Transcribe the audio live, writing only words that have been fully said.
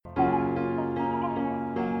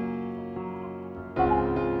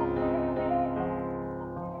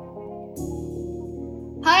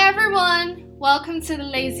Welcome to The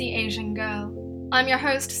Lazy Asian Girl. I'm your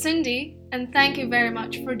host Cindy, and thank you very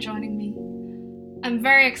much for joining me. I'm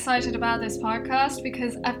very excited about this podcast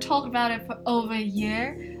because I've talked about it for over a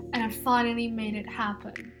year and I finally made it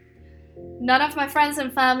happen. None of my friends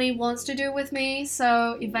and family wants to do it with me,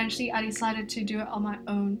 so eventually I decided to do it on my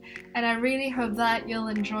own, and I really hope that you'll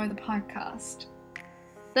enjoy the podcast.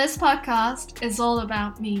 This podcast is all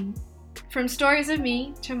about me. From stories of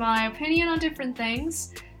me to my opinion on different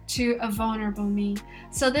things to a vulnerable me.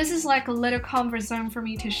 So this is like a little comfort zone for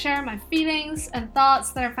me to share my feelings and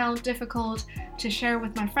thoughts that I found difficult to share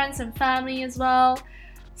with my friends and family as well.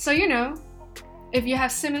 So if you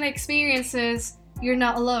have similar experiences, you're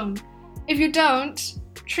not alone. If you don't,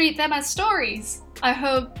 treat them as stories. I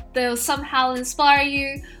hope they'll somehow inspire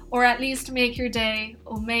you or at least make your day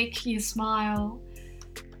or make you smile.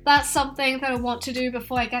 That's something that I want to do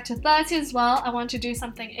before I get to 30 as well. I want to do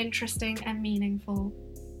something interesting and meaningful.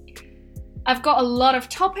 I've got a lot of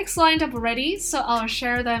topics lined up already, so I'll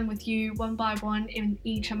share them with you one by one in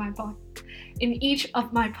each of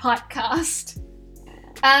my podcasts.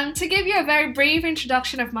 To give you a very brief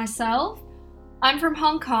introduction of myself, I'm from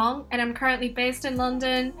Hong Kong and I'm currently based in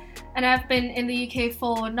London, and I've been in the UK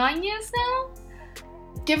for 9 years now.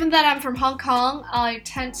 Given that I'm from Hong Kong, I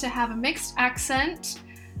tend to have a mixed accent.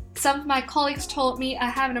 Some of my colleagues told me I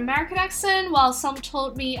have an American accent, while some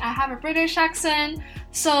told me I have a British accent.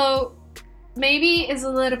 So maybe it's a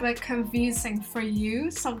little bit confusing for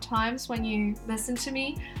you sometimes when you listen to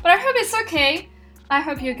me, but I hope it's okay. I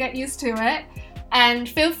hope you get used to it. And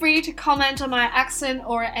feel free to comment on my accent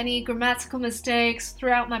or any grammatical mistakes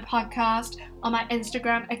throughout my podcast on my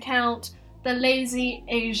Instagram account, The Lazy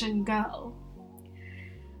Asian Girl.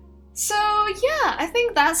 So yeah, I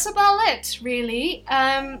think that's about it, really.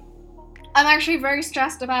 I'm actually very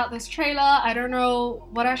stressed about this trailer. I don't know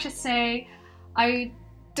what I should say. I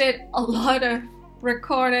did a lot of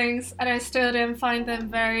recordings and I still didn't find them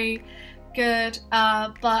very good.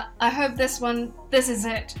 But I hope this is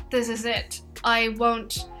it. This is it. I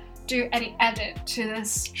won't do any edit to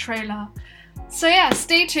this trailer. So yeah,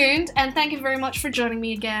 stay tuned and thank you very much for joining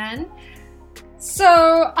me again.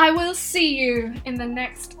 So I will see you in the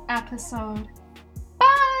next episode.